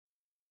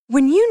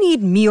When you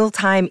need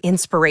mealtime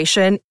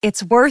inspiration,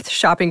 it's worth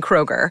shopping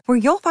Kroger, where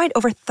you'll find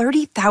over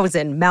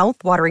 30,000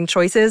 mouth-watering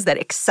choices that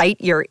excite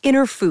your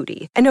inner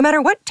foodie. And no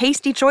matter what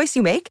tasty choice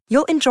you make,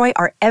 you'll enjoy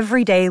our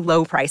everyday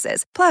low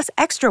prices, plus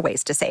extra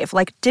ways to save,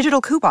 like digital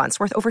coupons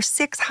worth over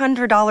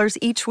 $600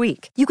 each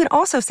week. You can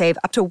also save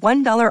up to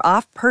 $1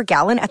 off per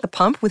gallon at the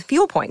pump with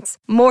fuel points.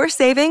 More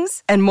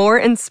savings and more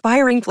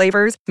inspiring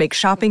flavors make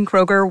shopping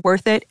Kroger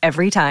worth it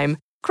every time.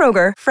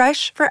 Kroger,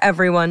 fresh for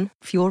everyone.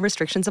 Fuel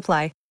restrictions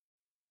apply.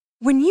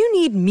 When you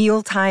need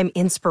mealtime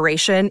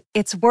inspiration,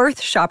 it's worth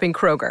shopping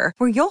Kroger,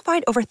 where you'll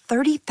find over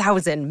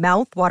 30,000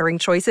 mouth-watering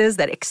choices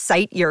that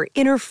excite your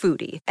inner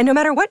foodie. And no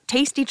matter what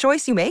tasty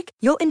choice you make,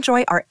 you'll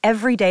enjoy our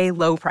everyday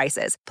low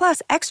prices,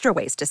 plus extra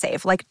ways to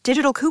save, like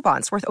digital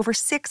coupons worth over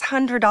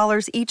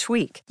 $600 each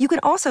week. You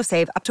can also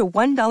save up to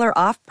 $1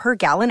 off per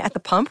gallon at the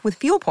pump with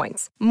fuel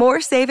points.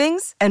 More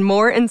savings and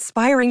more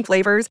inspiring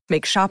flavors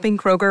make shopping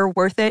Kroger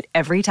worth it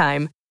every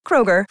time.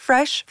 Kroger,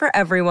 fresh for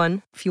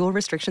everyone. Fuel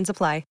restrictions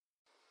apply.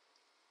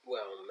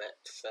 Well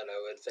met,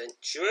 fellow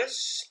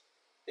adventurers.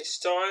 This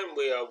time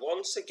we are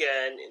once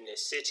again in the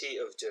city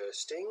of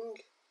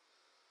Dursting,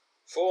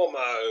 former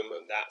home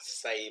of that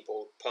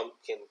fabled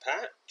pumpkin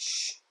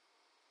patch,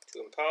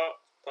 to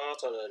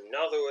part on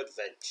another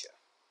adventure.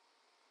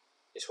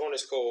 This one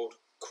is called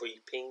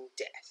Creeping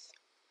Death.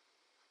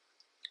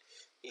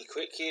 He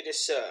quickly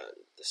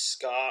discerned the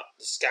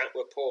scant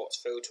reports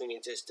filtering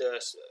into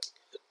Dursling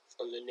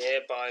from the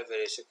nearby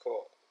village of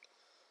Cork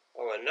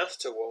are enough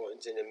to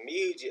warrant an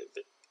immediate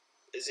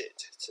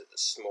visit to the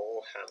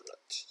small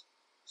hamlet.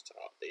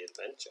 Start the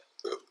adventure.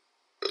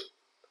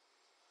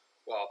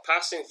 While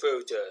passing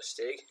through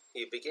Durstig,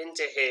 you begin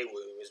to hear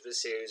rumours of a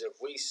series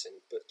of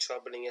recent but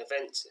troubling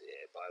events in the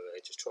nearby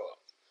village of Troark.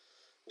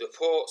 The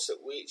reports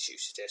that reach you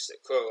suggest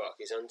that Cork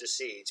is under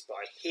siege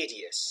by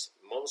hideous,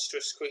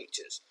 monstrous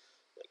creatures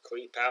that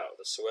creep out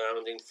of the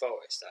surrounding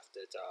forest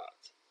after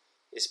dark.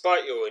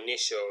 Despite your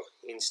initial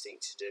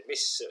instinct to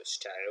dismiss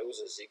such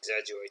tales as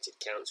exaggerated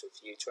accounts of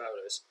few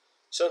travellers,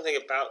 something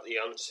about the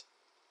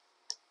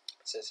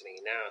unsettling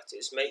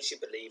narratives makes you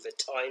believe a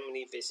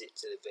timely visit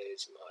to the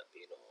village might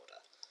be in order.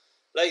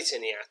 Late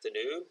in the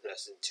afternoon,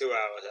 less than 2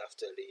 hours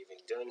after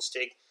leaving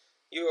Dunstig,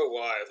 you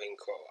arrive in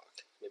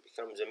Cork, and it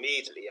becomes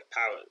immediately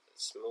apparent that the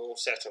small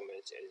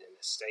settlement is in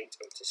a state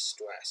of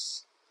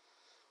distress.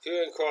 Few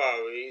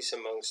inquiries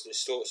amongst the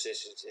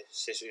sources of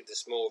the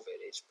small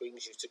village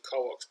brings you to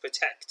Cork's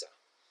protector,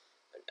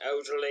 an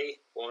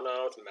elderly,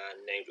 one-armed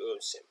man named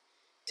Unsim.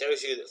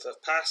 Tells you that for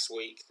the past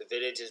week the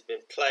village has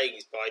been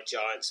plagued by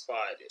giant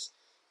spiders,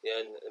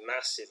 and that the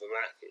massive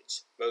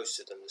arachnids,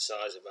 most of them the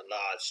size of a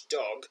large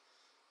dog,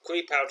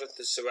 creep out of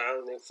the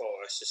surrounding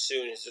forest as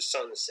soon as the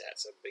sun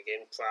sets and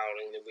begin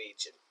prowling the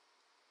region.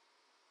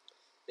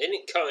 They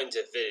didn't come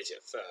into the village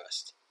at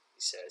first,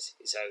 he says,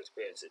 his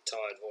appearance a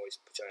tired voice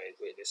portraying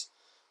weirdness,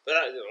 but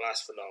that didn't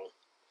last for long.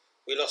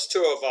 We lost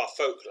 2 of our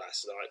folk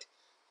last night,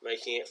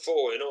 making it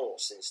 4 in all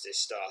since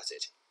this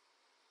started.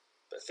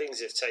 But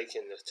things have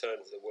taken a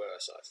turn for the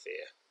worse, I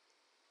fear.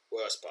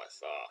 Worse by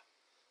far.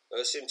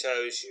 Ursim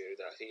tells you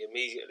that he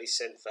immediately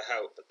sent for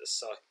help at the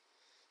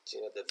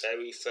sighting of the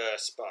very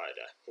first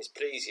spider. His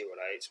pleas, he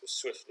relates, was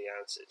swiftly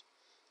answered.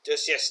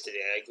 Just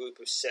yesterday, a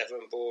group of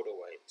 7 border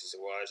rangers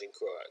arrived in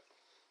Cork.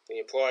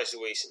 Being apprised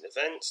of recent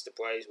events, the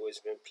brave woods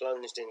have been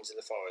plunged into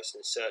the forest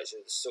in search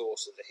of the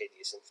source of the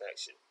hideous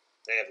infection.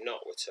 They have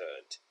not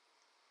returned.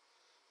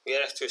 We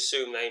have to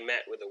assume they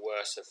met with the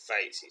worst of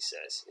fates, he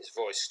says, his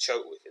voice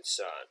choked with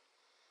concern.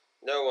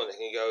 No one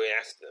can go in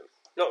after them,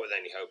 not with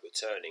any hope of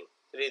returning,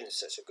 but even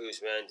such a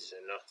gruesome end is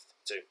enough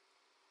to... It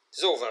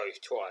is all very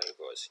trying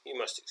for us. You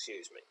must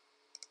excuse me.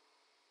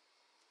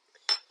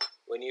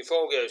 When you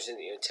inform Gilson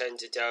that you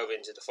intend to delve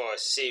into the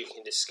forest to see if you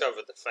can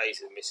discover the fate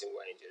of the missing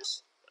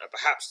rangers, and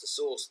perhaps the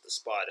source of the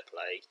spider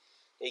plague,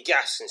 he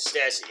gasps and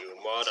stares at you in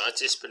wide-eyed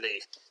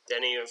disbelief.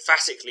 Then he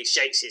emphatically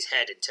shakes his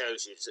head and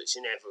tells you such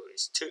an effort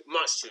is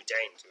much too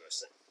dangerous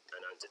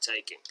an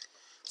undertaking.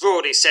 We've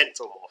already sent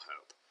for more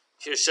help.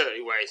 You should certainly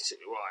wait until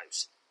it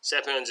arrives.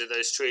 Stepping under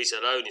those trees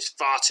alone is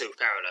far too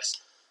perilous.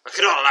 I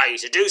cannot allow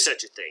you to do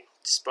such a thing.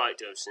 Despite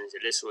Dobson's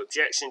little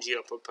objection to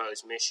your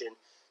proposed mission,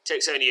 it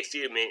takes only a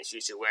few minutes for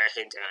you to wear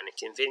him down and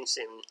convince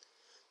him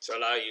to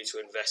allow you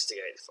to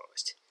investigate the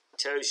forest. He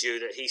tells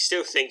you that he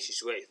still thinks you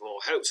should wait for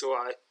more help to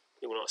arrive.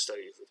 He will not stop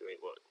you from doing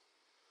what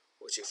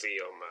you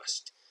feel you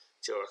must.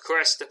 To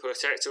request the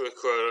protector of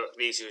Cork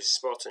leads you to a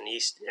spot on the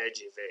eastern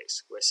edge of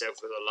it, where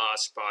several of the large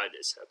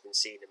spiders have been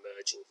seen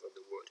emerging from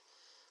the wood.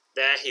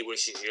 There he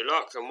wishes you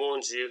luck and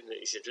warns you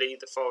that you should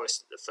leave the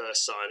forest at the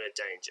first sign of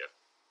danger.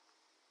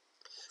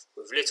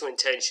 With little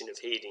intention of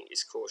heeding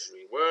his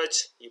cautionary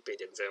words, you bid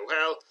him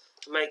farewell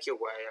and make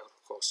your way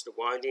across the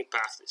winding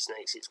path that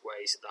snakes its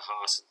way to the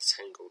heart of the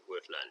tangled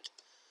woodland.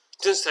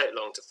 It doesn't take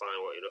long to find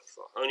what you're looking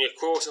for. Only a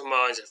quarter of a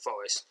mile into the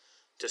forest,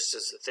 just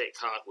as the thick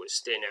hardwoods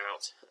thin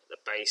out at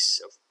the base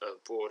of a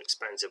broad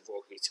expanse of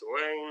rocky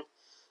terrain,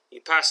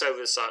 you pass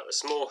over the side of a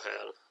small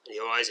hill, and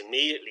your eyes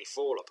immediately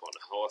fall upon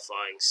a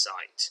horrifying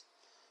sight.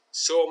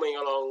 Swarming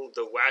along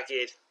the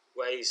ragged,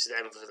 raised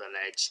length of the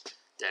ledge,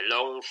 their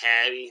long,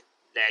 hairy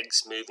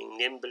legs moving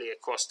nimbly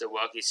across the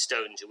rugged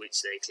stone to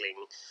which they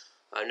cling,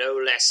 are no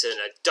less than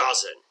a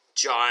dozen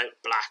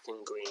giant black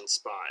and green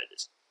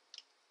spiders.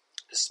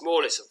 The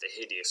smallest of the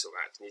hideous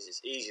arachnids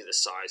is easily the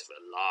size of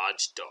a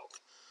large dog.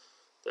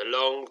 The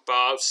long,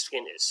 barbed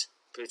skinners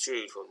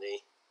protrude from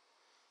the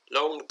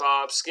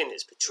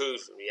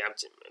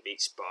abdomen of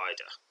each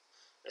spider.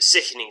 A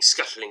sickening,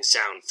 scuttling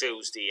sound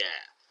fills the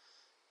air,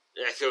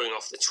 echoing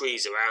off the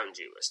trees around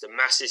you as the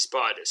massive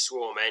spiders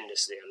swarm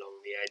endlessly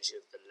along the edge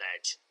of the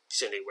ledge. You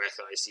suddenly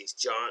recognise these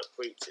giant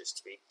creatures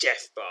to be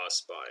death-bar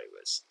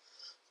spiders,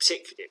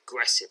 particularly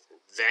aggressive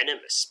and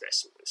venomous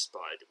specimen of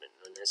spiderman,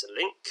 and there's a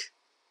link.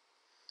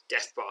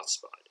 Death-bar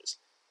spiders.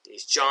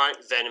 These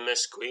giant,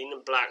 venomous, green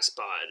and black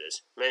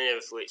spiders, many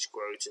of which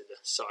grow to the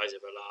size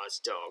of a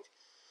large dog,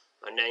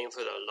 are named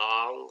for the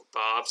long,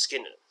 barbed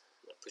skin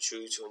that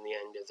protrudes from the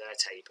end of their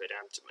tapered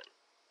abdomen.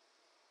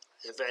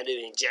 The venom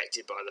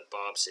injected by the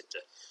barbed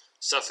cinder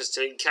suffers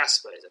to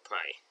incapacitate the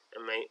prey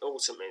and may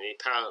ultimately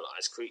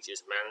paralyse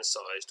creatures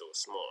man-sized or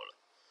smaller.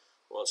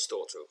 Once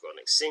thought to have gone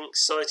extinct,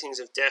 sightings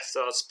of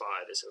death-bar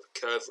spiders have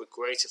occurred with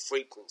greater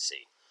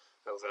frequency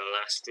over the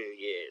last few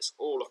years,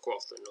 all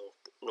across the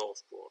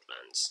North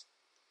Broadlands.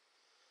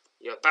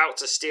 You're about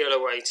to steal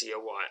away to your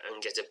right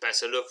and get a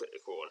better look at the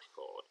corn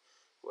horde,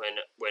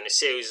 when a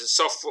series of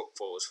soft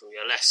footfalls from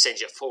your left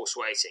sends your force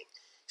waiting,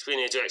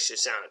 spinning in the direction of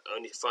sound,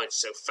 only to find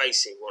yourself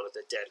facing one of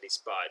the deadly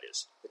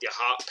spiders. With your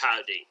heart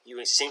pounding, you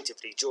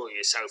instinctively draw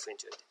yourself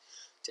into a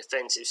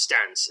defensive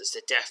stance as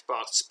the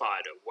death-barbed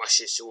spider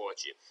rushes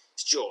towards you,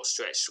 its jaw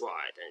stretched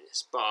wide and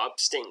its barbed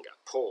stinger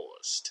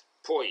poised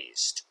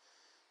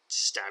to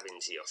stab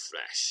into your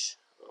flesh.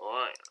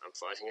 Alright, I'm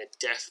fighting a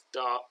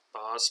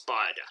death-barbed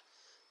spider.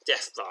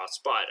 Death-barbed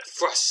spider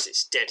thrusts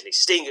its deadly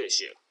stinger at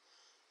you.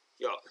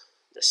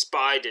 The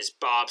spider's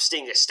barbed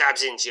stinger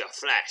stabs into your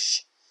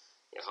flesh.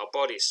 Your whole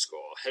body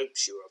score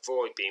helps you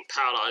avoid being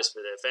paralysed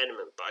by the venom,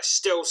 but I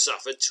still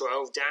suffered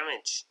 12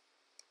 damage.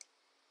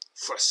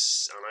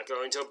 Thrusts, and I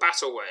go into a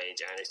battle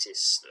rage, and it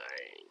is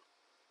slain.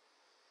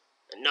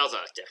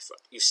 Another death.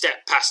 You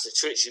step past the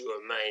treachery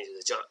remains of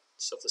the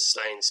giants of the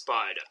slain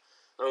spider,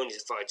 only to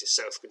find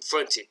yourself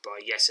confronted by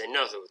yet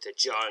another of the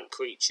giant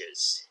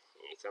creatures.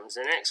 Here comes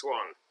the next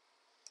one.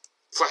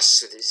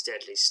 Thrusts with his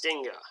deadly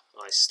stinger.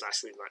 I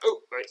slash with my...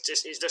 Oh, right,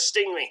 it's just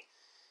sting me.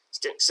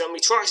 Stung me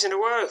twice in a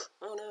row.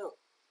 Oh no.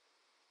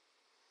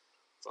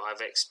 5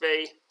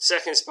 XP.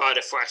 Second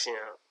spider thrashing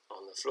out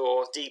on the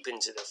floor, deep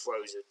into the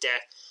throes of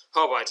death.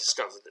 Hobby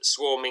discovered that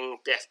swarming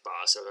death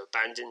bars have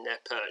abandoned their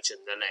perch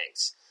and their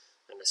legs,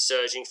 and are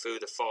surging through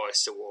the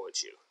forest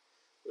towards you.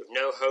 With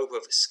no hope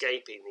of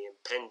escaping the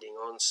impending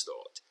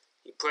onslaught,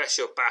 you press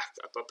your back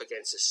up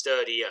against a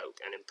sturdy oak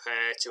and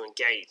prepare to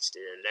engage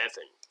the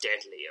 11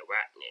 deadly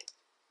arachnid.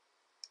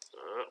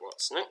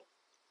 What's next?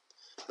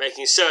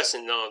 Making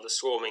certain none of the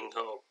swarming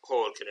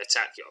horde can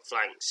attack your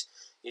flanks,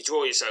 you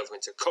draw yourself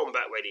into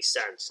combat-ready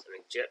stance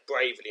and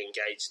bravely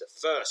engage the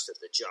first of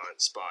the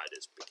giant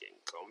spiders. Begin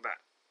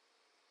combat.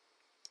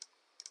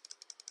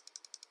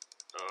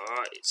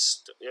 Alright,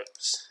 it's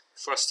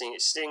thrusting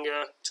its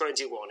stinger,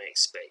 21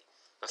 XP.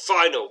 A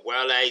final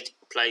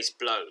well-placed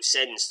blow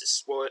sends the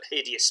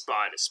hideous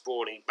spider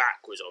sprawling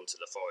backwards onto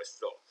the forest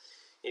floor.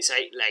 Its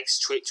 8 legs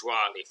twitch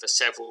wildly for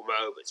several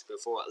moments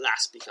before at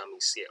last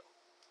becoming still,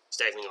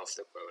 staving off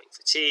the growing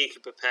fatigue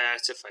and prepare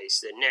to face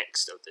the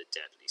next of the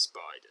deadly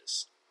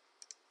spiders.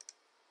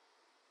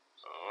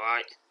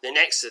 Alright, the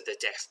next of the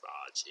death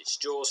barge, its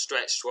jaw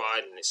stretched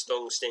wide and its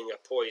long stinger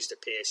poised to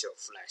pierce your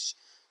flesh,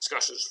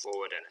 scuttles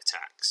forward and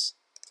attacks.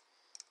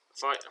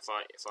 I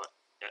fight.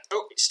 Yeah.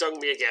 Oh, it stung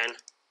me again,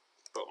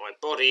 but my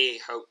body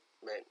hope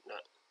meant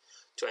that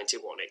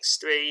 21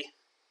 X3.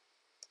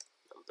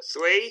 Number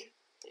 3,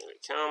 here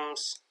it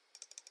comes.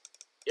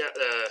 Yeah,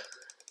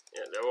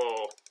 they're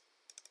all.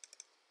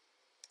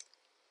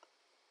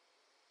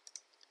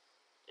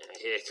 Yeah,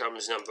 here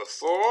comes number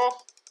 4.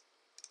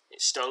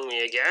 It stung me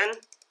again.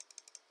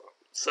 Well,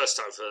 first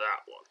time for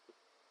that one.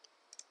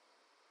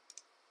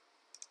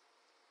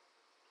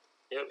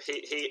 Yep,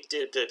 he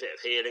did a bit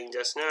of healing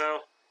just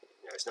now.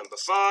 Now it's number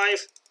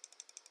 5.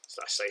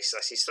 Slashy,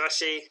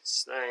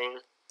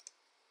 slain.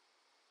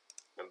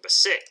 Number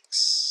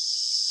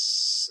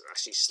 6.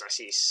 Slashy, slash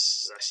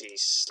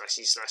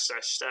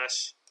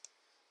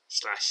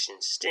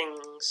and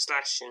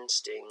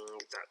sting,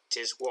 that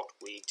is what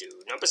we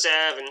do. Number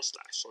 7,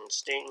 slash and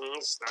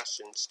sting, slash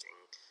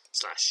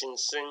and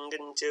sting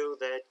until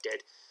they're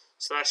dead.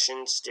 Slash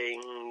and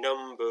sting.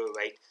 Number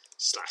 8,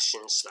 slash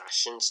and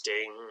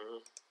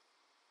sting.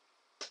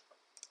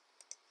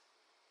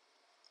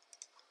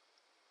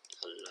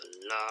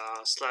 La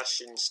la,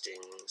 slash and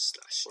sting,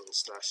 slash and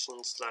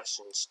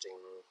sting.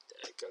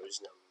 There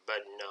goes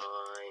number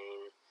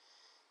 9.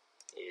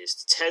 Here's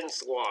the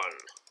 10th one.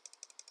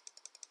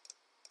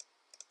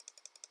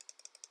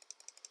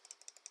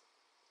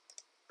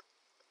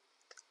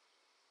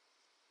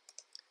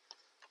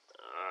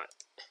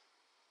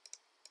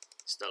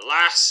 It's the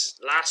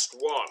last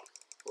one,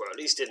 or at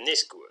least in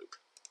this group.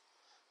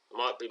 There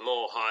might be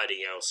more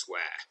hiding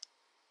elsewhere.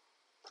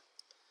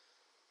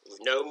 With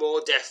no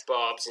more death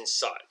barbs in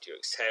sight, you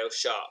exhale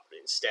sharply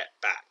and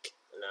step back,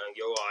 allowing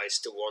your eyes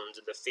to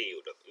wander the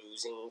field of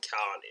oozing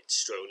carnage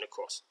strewn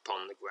across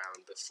upon the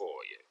ground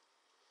before you.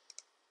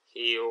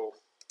 Heal,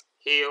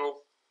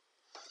 heal.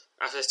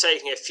 After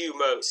taking a few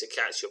moments to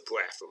catch your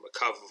breath and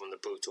recover from the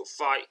brutal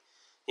fight,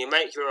 you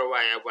make your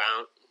way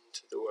around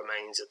to the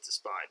remains of the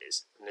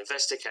spiders and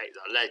investigate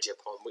the ledge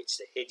upon which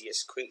the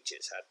hideous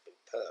creatures had been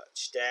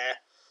perched.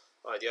 There,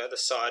 on the other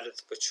side of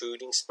the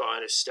protruding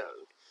spine of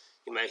stone,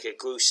 you make a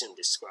gruesome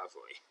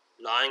discovery.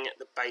 Lying at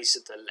the base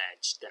of the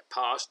ledge, the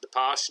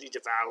partially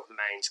devoured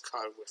remains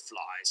covered with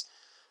flies,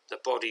 the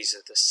bodies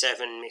of the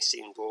 7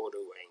 missing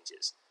border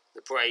rangers,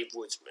 the brave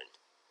woodsmen.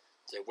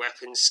 Their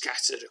weapons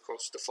scattered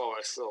across the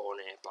forest floor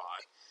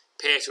nearby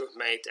appear to have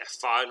made their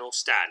final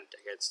stand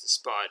against the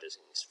spiders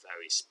in this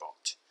very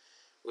spot.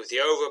 With the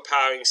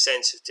overpowering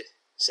sense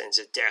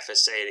of death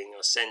assailing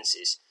your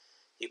senses,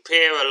 you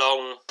peer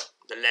along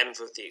the length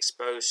of the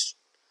exposed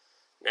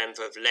length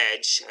of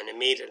ledge and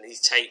immediately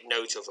take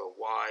note of a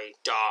wide,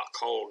 dark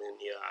hole in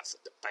the earth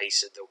at the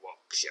base of the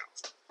rock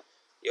shelf.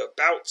 You're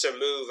about to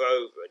move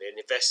over and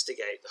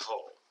investigate the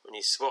hole when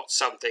you spot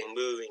something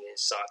moving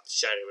inside the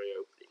shadowy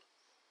opening.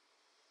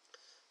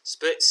 A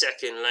split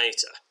second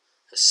later,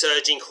 a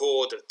surging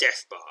horde of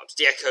death barbs,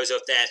 the echoes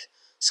of their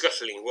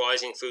scuttling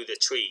rising through the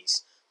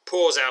trees,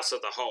 pours out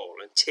of the hole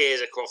and tears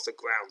across the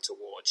ground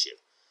towards you.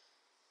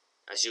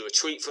 As you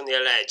retreat from the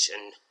ledge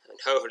and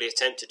hopefully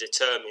attempt to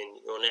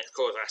determine your next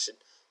course of action,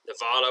 the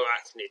vile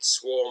arachnids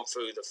swarm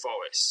through the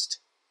forest,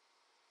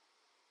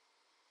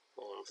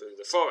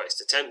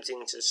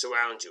 attempting to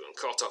surround you and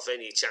cut off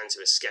any chance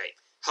of escape.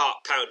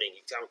 Heart pounding,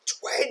 you count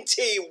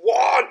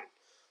 21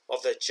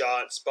 of the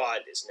giant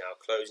spiders now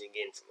closing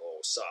in from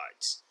all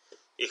sides.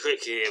 You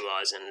quickly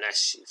realise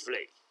unless you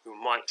flee, you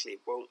likely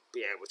won't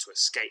be able to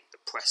escape the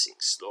pressing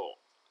slaughter.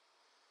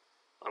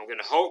 I'm going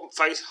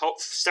to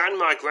stand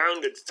my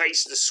ground and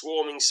face the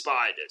swarming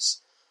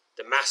spiders.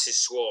 The massive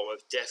swarm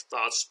of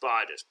death-barred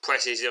spiders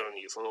presses on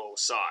you from all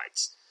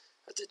sides,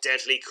 as the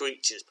deadly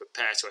creatures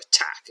prepare to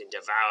attack and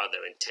devour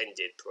their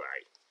intended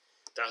prey.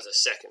 Without a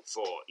second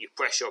thought, you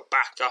press your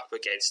back up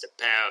against a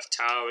pair of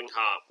towering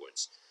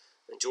heartwoods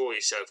and draw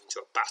yourself into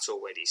a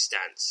battle-ready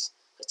stance,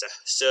 as a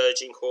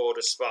surging horde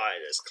of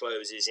spiders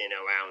closes in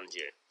around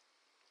you.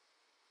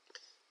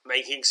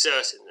 Making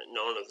certain that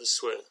none of the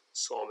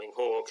swarming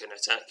horde can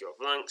attack your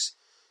flanks,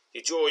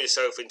 you draw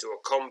yourself into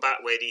a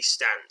combat-ready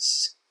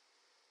stance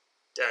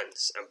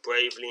and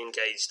bravely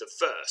engage the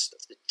first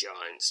of the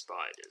giant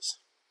spiders.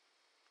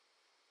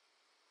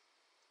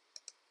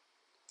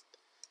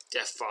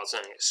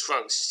 Deathfire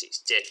throws its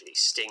deadly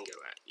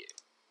stinger at you.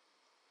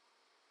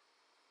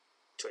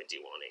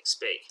 21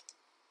 XP.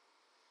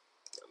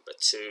 Number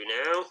 2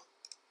 now.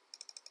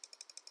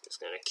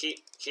 Just going to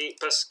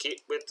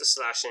keep with the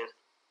slashing.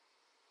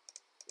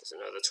 There's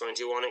another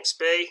 21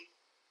 XP.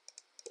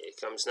 Here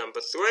comes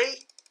number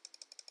 3.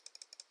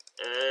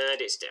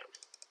 And it's down.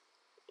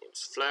 It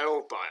was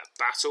flailed by a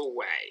battle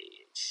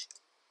rage.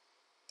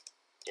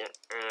 Yeah,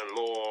 and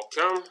more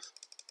come.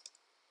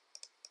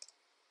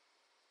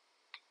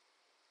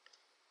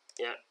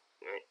 Yeah,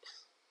 right.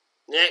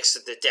 Next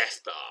of the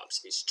death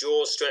barbs, its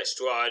jaw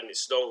stretched wide and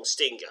its long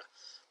stinger,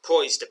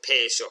 poised to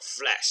pierce your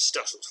flesh,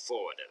 stuttles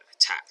forward and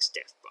attacks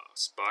death bar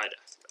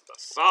spider number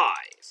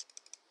 5.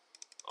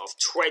 Of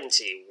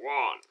 21.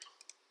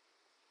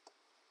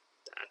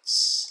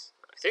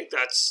 I think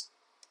that's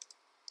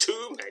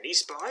too many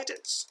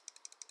spiders.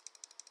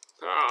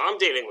 I'm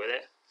dealing with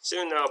it.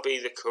 Soon there'll be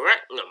the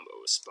correct number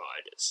of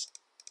spiders,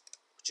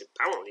 which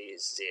apparently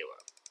is 0.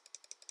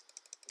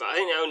 But I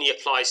think it only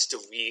applies to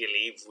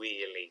really,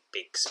 really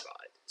big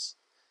spiders.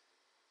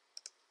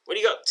 When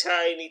you got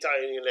tiny,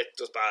 tiny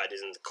little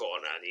spiders in the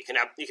corner, you can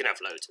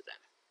have loads of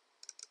them.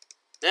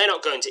 They're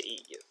not going to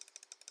eat you.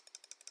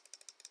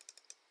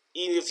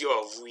 Even if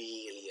you're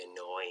really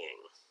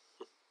annoying.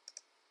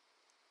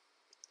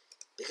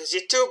 Because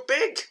you're too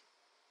big.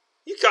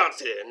 You can't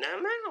fit it in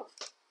their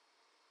mouth.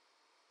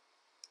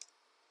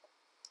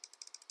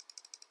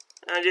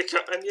 And if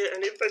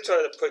they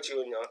try to put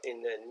you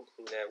in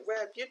their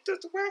web, you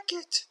just whack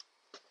it.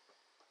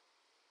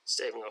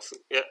 Staving off.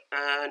 Yep.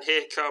 And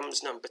here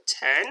comes number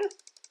 10.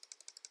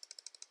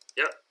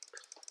 Yep.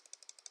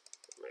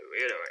 Let me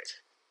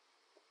reiterate.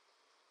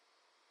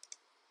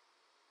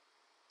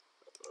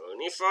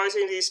 Only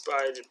fighting these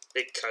spiders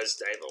because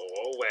they've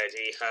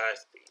already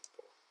hurt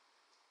people.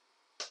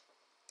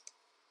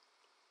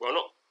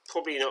 Well,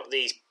 probably not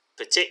these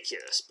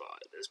particular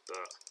spiders,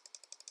 but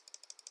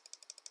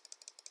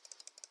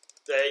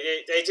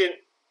they didn't.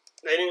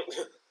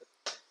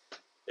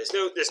 There's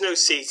no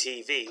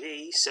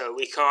CCTV, so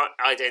we can't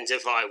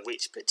identify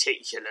which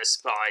particular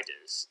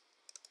spiders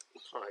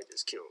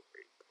killed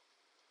people.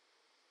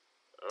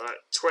 Alright,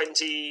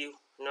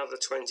 another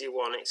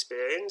 21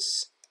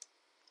 experience.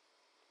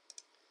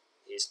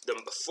 Is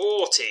number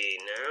 14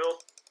 now.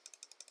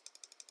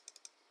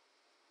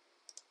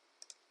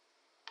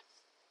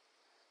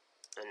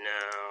 And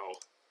now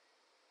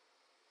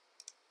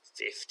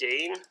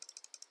 15.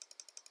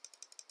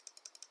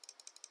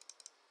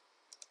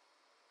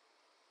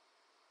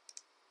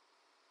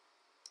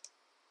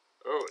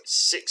 Oh, it's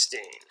 16.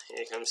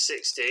 Here comes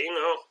 16.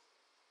 Oh, I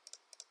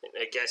think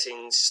they're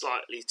getting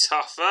slightly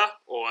tougher,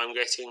 or I'm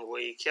getting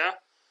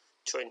weaker.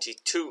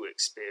 22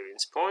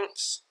 experience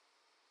points.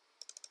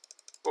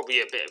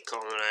 Probably a bit of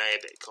column A, a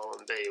bit of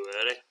column B,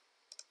 really.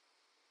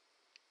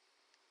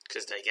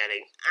 Because they're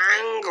getting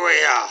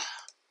angrier.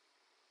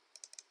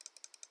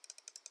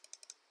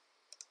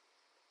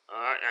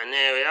 Alright, and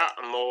there we are,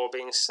 more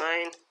being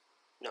slain.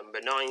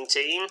 Number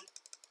 19.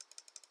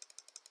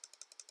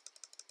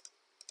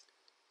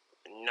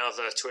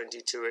 Another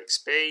 22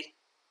 XP.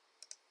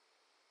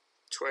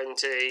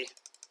 20.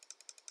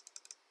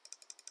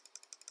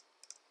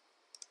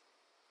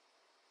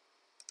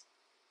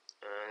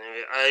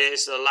 And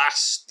here's the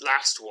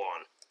last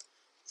one.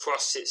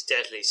 Thrusts its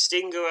deadly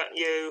stinger at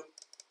you.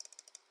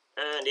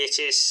 And it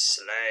is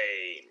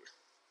slain.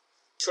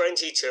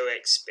 22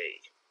 XP.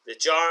 The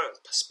giant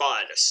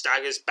spider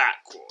staggers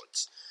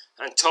backwards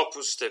and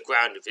topples to the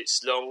ground with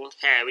its long,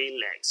 hairy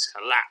legs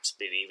collapsed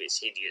beneath its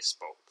hideous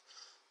bulk.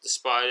 The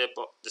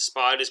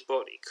spider's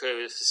body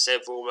quivers for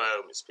several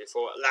moments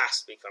before at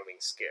last becoming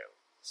still.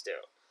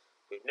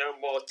 With no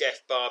more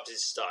death barbs in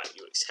sight,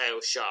 you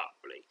exhale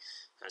sharply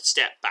and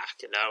step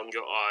back, allowing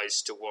your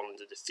eyes to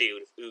wander the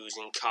field of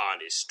oozing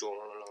carnage drawn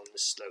along the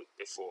slope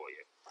before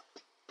you.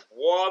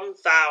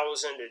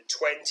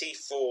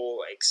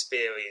 1,024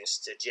 experience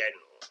to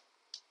general.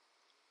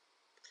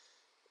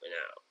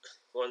 Now,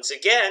 once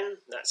again,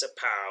 that's a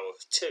power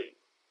of 2.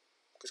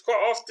 Because quite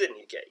often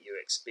you get your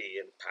XP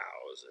and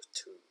powers of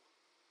 2.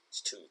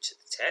 It's 2 to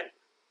the 10.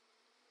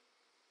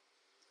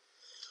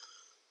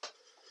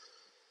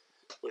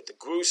 With the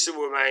gruesome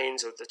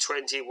remains of the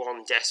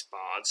 21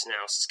 Desphards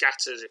now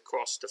scattered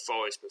across the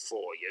forest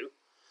before you,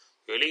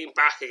 you lean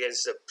back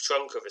against the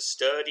trunk of a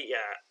sturdy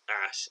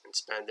ash and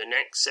spend the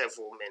next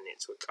several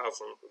minutes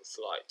recovering from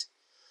flight.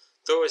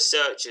 Though a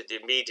search of the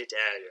immediate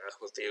area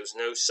reveals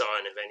no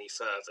sign of any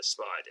further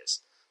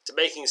spiders, to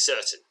making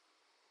certain,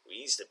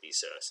 reasonably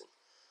certain,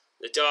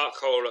 the dark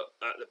hole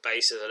at the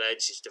base of the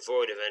ledge is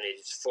devoid of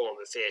any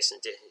form of fearsome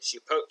distance. You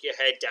poke your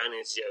head down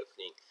into the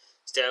opening,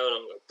 stare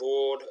along a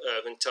broad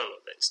urban tunnel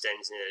that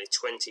extends nearly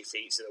 20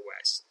 feet to the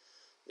west.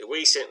 The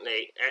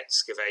recently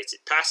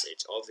excavated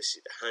passage,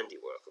 obviously the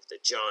handiwork of the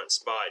giant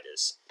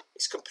spiders,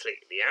 is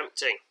completely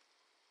empty.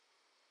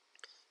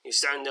 You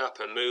stand up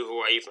and move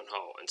away from the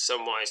hole, and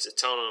somewise the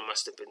tunnel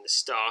must have been the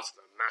start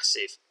of a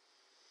massive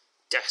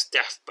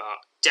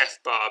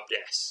death-barbed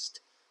nest,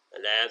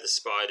 and there the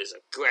spiders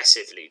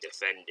aggressively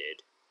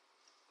defended.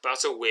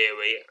 But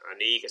weary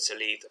and eager to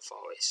leave the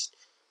forest,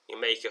 you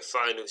make a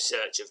final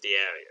search of the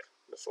area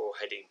before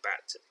heading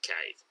back to the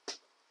cave.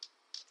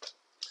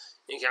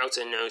 You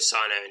encounter no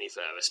sign of any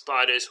further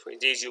spiders, for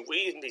indeed you're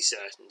reasonably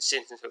certain,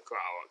 since for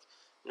Krawak,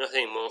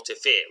 nothing more to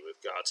fear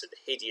with regard to the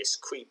hideous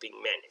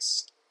creeping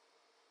menace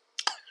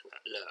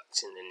that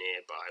lurks in the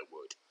nearby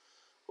wood.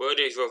 Word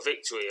of your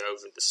victory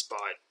over the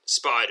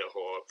spider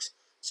hawks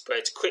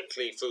spreads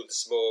quickly through the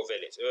small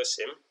village.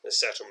 Ursim, the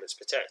settlement's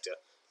protector,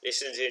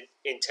 listened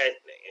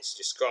intently as you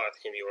described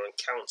him your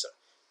encounter,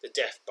 the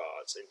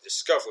Deathbards, and the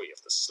discovery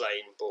of the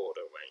slain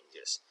border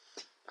rangers.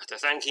 After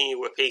thanking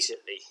you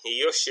repeatedly,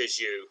 he ushers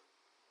you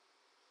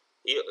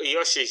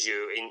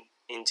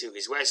into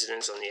his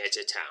residence on the edge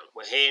of town,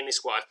 where he and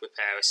his wife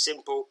prepare a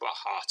simple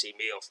but hearty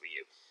meal for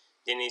you.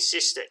 Then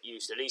insist that you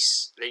at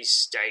least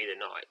stay the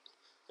night,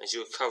 as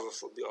you recover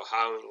from your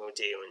harrowing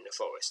ordeal in the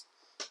forest.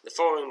 The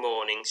following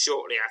morning,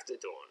 shortly after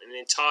dawn, an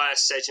entire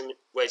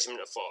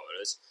regiment of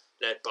foreigners,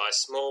 led by a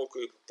small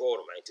group of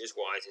border rangers,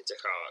 rides into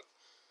Krawak.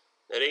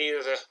 The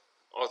leader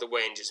of the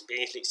rangers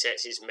immediately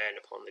sets his men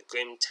upon the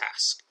grim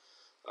task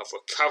of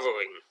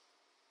recovering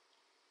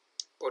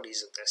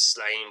bodies of their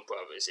slain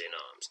brothers in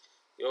arms.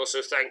 He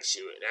also thanks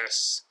you and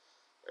asks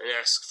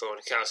for an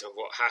account of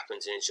what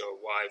happened since your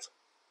rival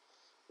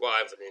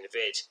in the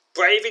village.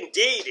 Brave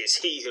indeed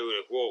is he who would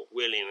have walked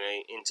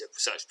willingly into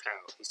such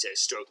peril, he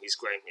says, stroking his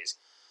grey hairs.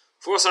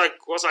 For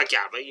what I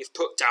gather, you've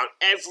put down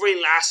every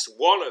last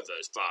one of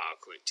those vile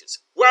creatures.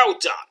 Well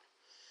done!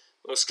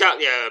 We'll scout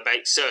the area and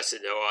make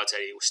certain there aren't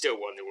any still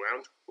wandering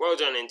around. Well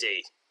done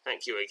indeed.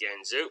 Thank you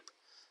again, Zoop.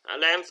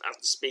 At length,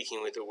 after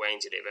speaking with the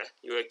ranger leader,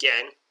 you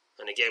again,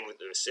 and again with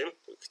Ursim,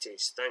 who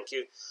continues to thank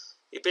you,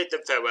 you bid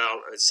them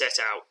farewell and set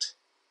out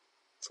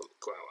from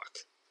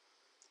Krawak.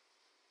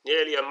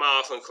 Nearly a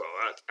mile from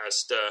Krawak,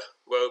 as the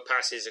road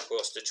passes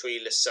across the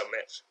treeless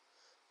summit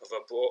of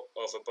a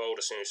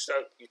boulder-strewn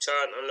slope, you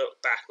turn and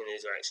look back in the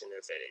direction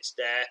of the village.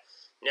 There,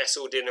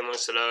 nestled in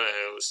amongst the lower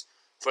hills,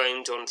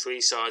 framed on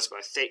three sides by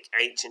a thick,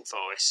 ancient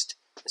forest,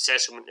 the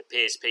settlement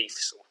appears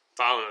peaceful,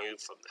 far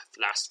removed from the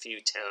last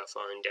few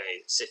terrifying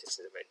days the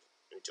citizens have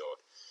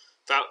endured.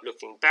 Without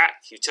looking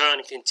back, you turn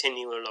and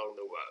continue along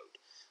the road,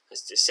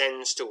 as it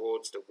descends to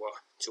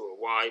a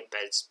wide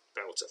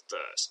belt of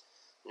firs.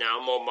 Now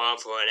more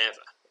mindful than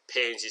ever,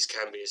 appearances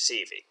can be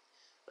deceiving,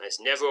 and there's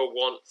never a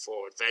want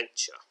for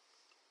adventure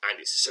and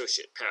its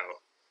associated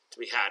peril to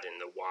be had in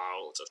the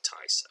wilds of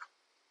Tysa.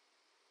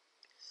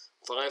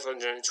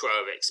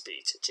 512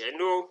 XP to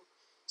General,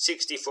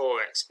 64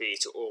 XP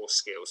to all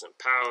skills and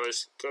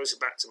powers. Goes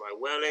back to my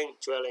dwelling,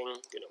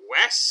 gonna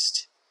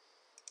west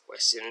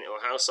in a little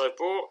house I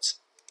bought.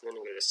 Then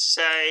I'm gonna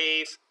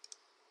save,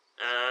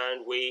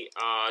 and we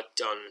are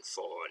done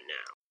for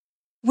now.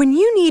 When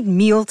you need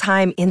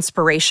mealtime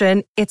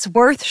inspiration, it's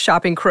worth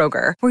shopping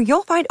Kroger, where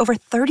you'll find over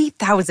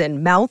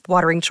 30,000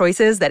 mouth-watering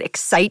choices that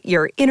excite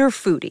your inner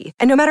foodie.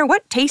 And no matter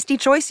what tasty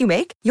choice you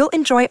make, you'll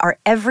enjoy our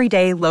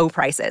everyday low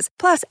prices,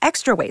 plus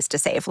extra ways to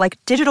save, like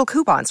digital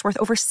coupons worth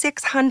over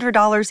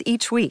 $600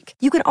 each week.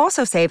 You can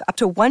also save up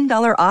to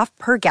 $1 off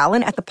per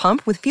gallon at the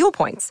pump with fuel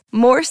points.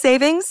 More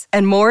savings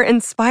and more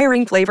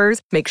inspiring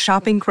flavors make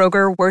shopping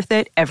Kroger worth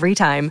it every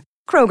time.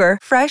 Kroger,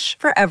 fresh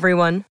for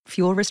everyone.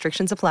 Fuel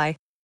restrictions apply.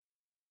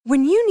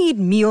 When you need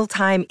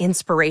mealtime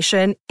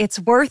inspiration, it's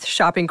worth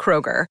shopping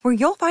Kroger, where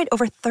you'll find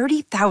over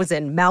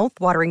 30,000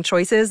 mouth-watering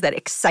choices that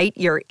excite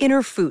your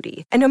inner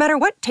foodie. And no matter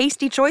what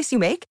tasty choice you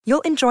make,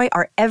 you'll enjoy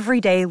our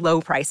everyday low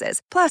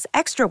prices, plus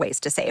extra ways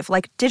to save,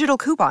 like digital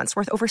coupons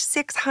worth over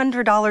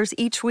 $600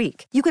 each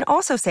week. You can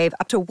also save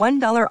up to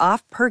 $1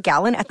 off per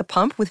gallon at the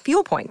pump with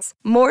fuel points.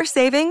 More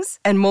savings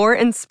and more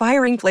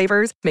inspiring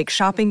flavors make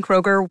shopping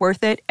Kroger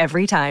worth it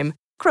every time.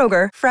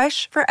 Kroger,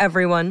 fresh for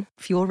everyone.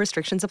 Fuel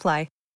restrictions apply.